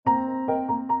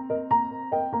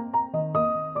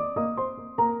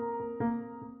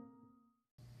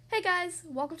guys,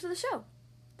 welcome to the show.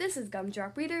 This is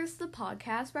Gumdrop Readers, the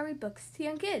podcast where I read books to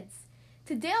young kids.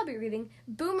 Today I'll be reading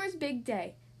Boomer's Big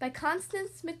Day by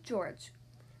Constance McGeorge.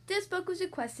 This book was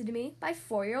requested to me by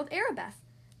 4-year-old Arabeth.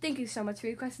 Thank you so much for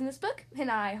requesting this book, and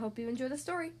I hope you enjoy the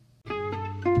story.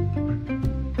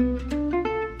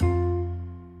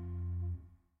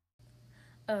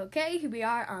 Okay, here we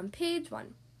are on page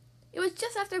 1. It was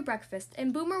just after breakfast,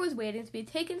 and Boomer was waiting to be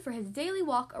taken for his daily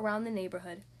walk around the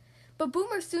neighborhood. But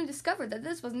Boomer soon discovered that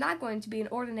this was not going to be an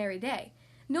ordinary day.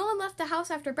 No one left the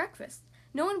house after breakfast.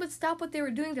 No one would stop what they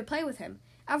were doing to play with him.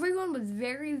 Everyone was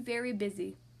very, very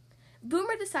busy.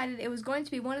 Boomer decided it was going to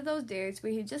be one of those days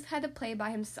where he just had to play by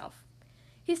himself.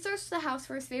 He searched the house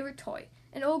for his favorite toy,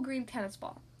 an old green tennis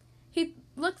ball. He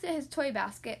looked at his toy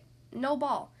basket, no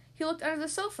ball. He looked under the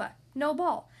sofa, no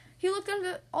ball. He looked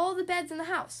under all the beds in the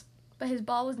house, but his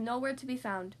ball was nowhere to be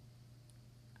found.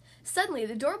 Suddenly,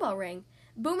 the doorbell rang.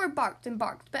 Boomer barked and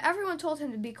barked, but everyone told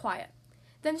him to be quiet.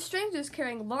 Then strangers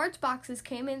carrying large boxes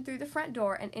came in through the front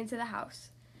door and into the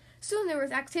house. Soon there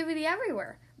was activity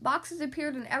everywhere. Boxes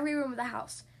appeared in every room of the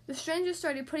house. The strangers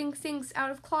started putting things out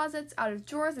of closets, out of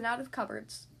drawers, and out of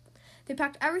cupboards. They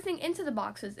packed everything into the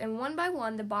boxes, and one by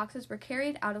one the boxes were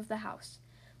carried out of the house.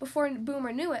 Before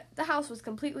Boomer knew it, the house was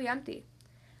completely empty.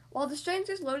 While the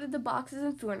strangers loaded the boxes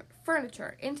and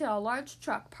furniture into a large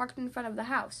truck parked in front of the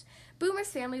house, Boomer's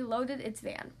family loaded its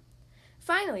van.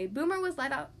 Finally, Boomer was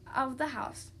let out of the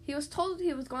house. He was told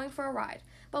he was going for a ride,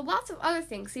 but lots of other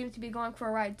things seemed to be going for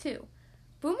a ride too.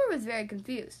 Boomer was very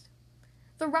confused.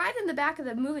 The ride in the back of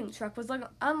the moving truck was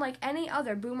unlike any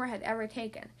other Boomer had ever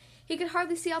taken. He could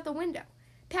hardly see out the window.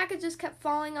 Packages kept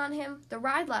falling on him. The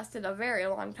ride lasted a very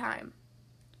long time.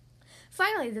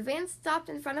 Finally, the van stopped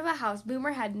in front of a house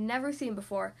Boomer had never seen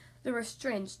before. There were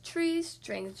strange trees,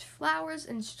 strange flowers,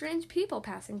 and strange people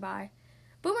passing by.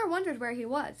 Boomer wondered where he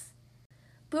was.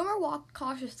 Boomer walked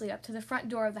cautiously up to the front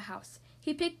door of the house.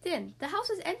 He peeked in. The house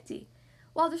was empty.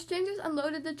 While the strangers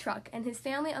unloaded the truck and his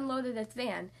family unloaded its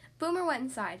van, Boomer went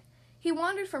inside. He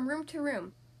wandered from room to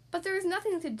room, but there was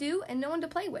nothing to do and no one to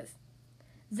play with.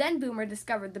 Then Boomer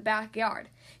discovered the backyard.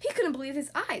 He couldn't believe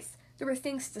his eyes. There were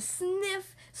things to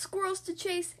sniff, squirrels to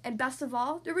chase, and best of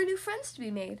all, there were new friends to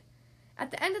be made. At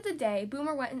the end of the day,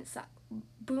 Boomer went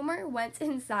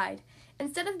inside.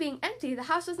 Instead of being empty, the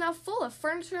house was now full of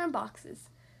furniture and boxes.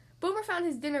 Boomer found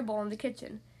his dinner bowl in the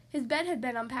kitchen. His bed had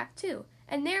been unpacked too,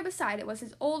 and there beside it was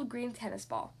his old green tennis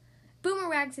ball. Boomer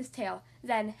wagged his tail.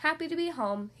 Then, happy to be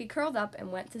home, he curled up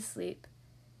and went to sleep.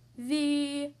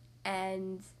 The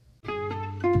end.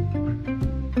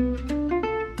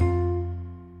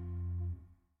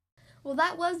 Well,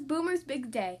 that was Boomer's Big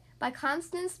Day by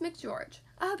Constance McGeorge.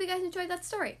 I hope you guys enjoyed that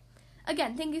story.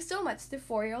 Again, thank you so much to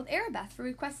 4-year-old Arabeth for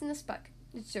requesting this book.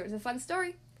 It sure is a fun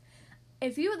story.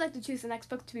 If you would like to choose the next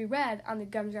book to be read on the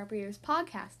Gumdrop Readers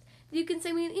podcast, then you can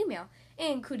send me an email,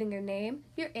 including your name,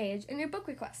 your age, and your book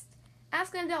request.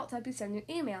 Ask an adult to help you send your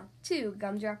email to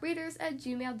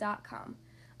gumdropreaders@gmail.com.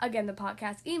 Again, the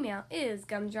podcast email is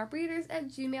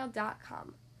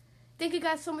gumdropreaders@gmail.com. Thank you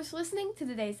guys so much for listening to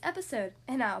today's episode,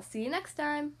 and I'll see you next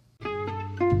time.